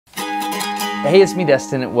Hey, it's me,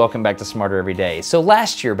 Destin, and welcome back to Smarter Every Day. So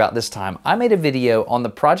last year, about this time, I made a video on the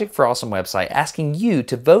Project for Awesome website asking you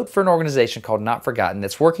to vote for an organization called Not Forgotten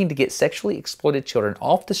that's working to get sexually exploited children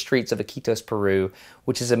off the streets of Iquitos, Peru,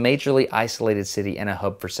 which is a majorly isolated city and a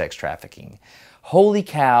hub for sex trafficking. Holy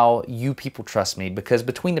cow, you people trust me, because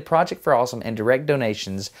between the Project for Awesome and direct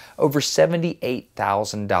donations, over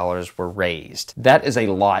 $78,000 were raised. That is a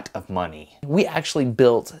lot of money. We actually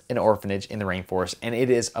built an orphanage in the rainforest, and it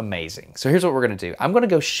is amazing. So here's what we're gonna do. I'm gonna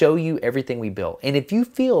go show you everything we built, and if you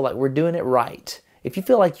feel like we're doing it right, if you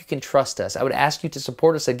feel like you can trust us, I would ask you to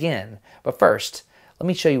support us again. But first, let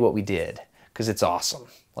me show you what we did, because it's awesome.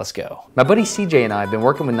 Let's go. My buddy CJ and I have been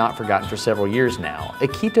working with Not Forgotten for several years now.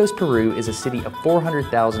 Iquitos, Peru is a city of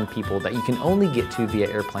 400,000 people that you can only get to via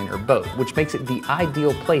airplane or boat, which makes it the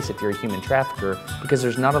ideal place if you're a human trafficker because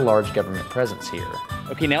there's not a large government presence here.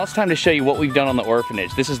 Okay, now it's time to show you what we've done on the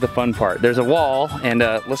orphanage. This is the fun part. There's a wall, and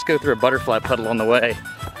let's go through a butterfly puddle on the way.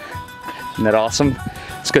 Isn't that awesome?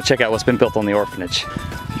 Let's go check out what's been built on the orphanage.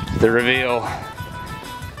 The reveal.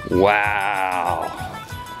 Wow.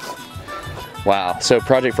 Wow, so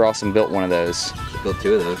Project for Awesome built one of those. Built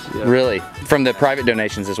two of those. Yeah. Really? From the private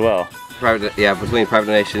donations as well? Yeah, between private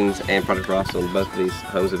donations and Project for Awesome, both of these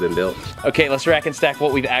homes have been built. Okay, let's rack and stack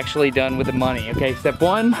what we've actually done with the money. Okay, step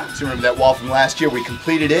one. So remember that wall from last year? We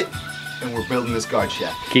completed it, and we're building this guard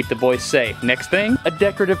shack. Keep the boys safe. Next thing, a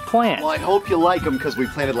decorative plant. Well, I hope you like them, because we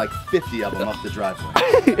planted like 50 of them up the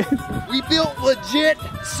driveway. We built legit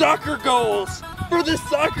soccer goals for the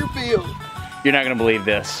soccer field. You're not gonna believe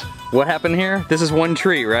this. What happened here? This is one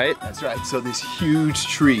tree, right? That's right. So this huge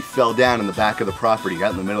tree fell down in the back of the property,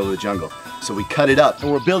 out in the middle of the jungle. So we cut it up, and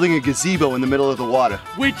we're building a gazebo in the middle of the water.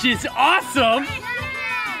 Which is awesome!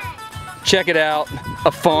 Check it out,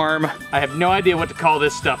 a farm. I have no idea what to call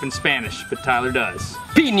this stuff in Spanish, but Tyler does.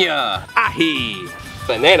 Piña, Ají,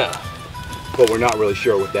 banana, But we're not really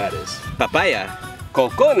sure what that is. papaya,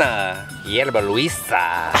 cocona, hierba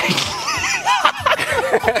luisa,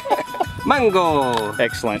 mango.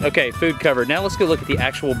 Excellent. Okay, food covered. Now let's go look at the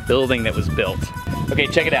actual building that was built. Okay,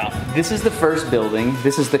 check it out. This is the first building.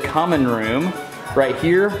 This is the common room. Right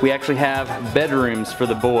here, we actually have bedrooms for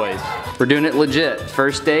the boys. We're doing it legit.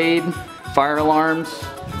 First aid, fire alarms,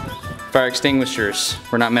 fire extinguishers.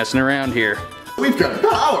 We're not messing around here. We've got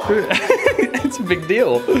power! It's a big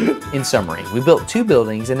deal. In summary, we built 2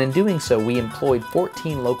 buildings, and in doing so, we employed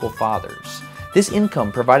 14 local fathers. This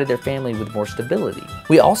income provided their family with more stability.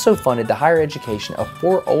 We also funded the higher education of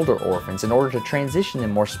 4 older orphans in order to transition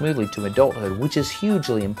them more smoothly to adulthood, which is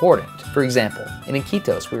hugely important. For example, in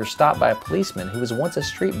Iquitos, we were stopped by a policeman who was once a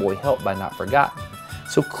street boy helped by Not Forgotten.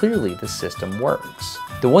 So clearly the system works.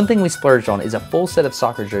 The one thing we splurged on is a full set of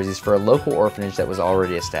soccer jerseys for a local orphanage that was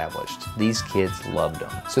already established. These kids loved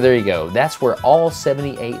them. So there you go. That's where all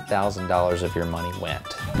 $78,000 of your money went.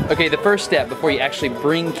 Okay, the first step before you actually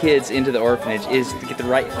bring kids into the orphanage is to get the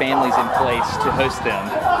right families in place to host them.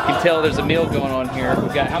 You can tell there's a meal going on here.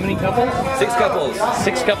 We've got how many couples? 6 couples.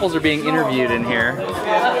 6 couples are being interviewed in here.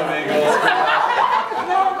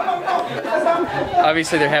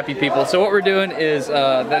 Obviously they're happy people. So what we're doing is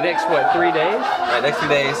the next, what, 3 days? Right, next 2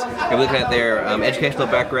 days, we're looking at their educational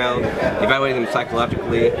background, evaluating them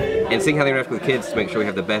psychologically, and seeing how they interact with kids to make sure we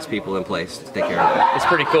have the best people in place to take care of them. It's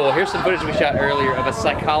pretty cool. Here's some footage we shot earlier of a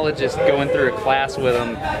psychologist going through a class with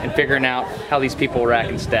them and figuring out how these people rack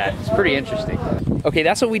and stack. It's pretty interesting. Okay,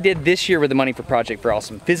 that's what we did this year with the money for Project for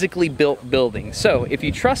Awesome, physically built buildings. So if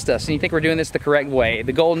you trust us and you think we're doing this the correct way,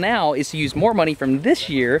 the goal now is to use more money from this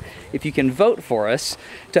year, if you can vote for us,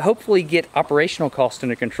 to hopefully get operational costs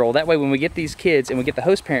under control. That way when we get these kids and we get the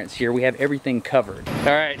host parents here, we have everything covered.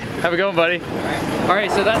 All right, have a go, buddy. All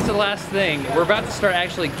right, so that's the last thing. We're about to start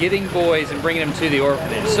actually getting boys and bringing them to the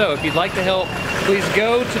orphanage. So if you'd like to help, please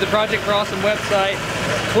go to the Project for Awesome website,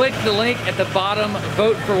 click the link at the bottom,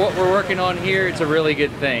 vote for what we're working on here. It's a really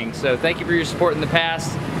good thing. So thank you for your support in the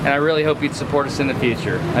past, and I really hope you'd support us in the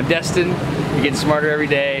future. I'm Destin. You're getting smarter every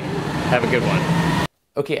day. Have a good one.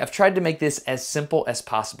 Okay, I've tried to make this as simple as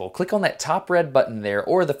possible. Click on that top red button there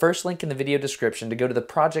or the first link in the video description to go to the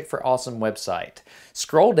Project for Awesome website.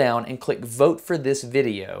 Scroll down and click vote for this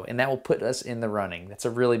video, and that will put us in the running. That's a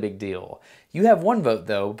really big deal. You have 1 vote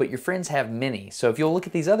though, but your friends have many. So if you'll look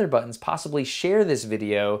at these other buttons, possibly share this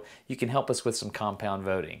video, you can help us with some compound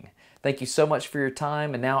voting. Thank you so much for your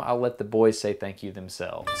time, and now I'll let the boys say thank you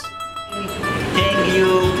themselves. Thank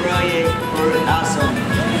you, Project for Awesome.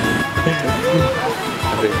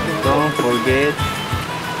 Don't forget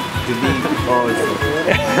to be awesome.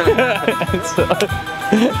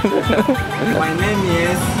 My name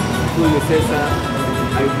is Julio Cesar.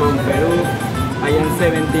 I'm from Peru. I am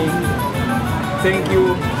 17. Thank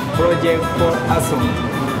you, project, for awesome.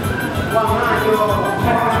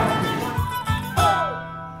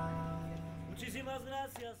 Muchísimas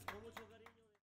gracias.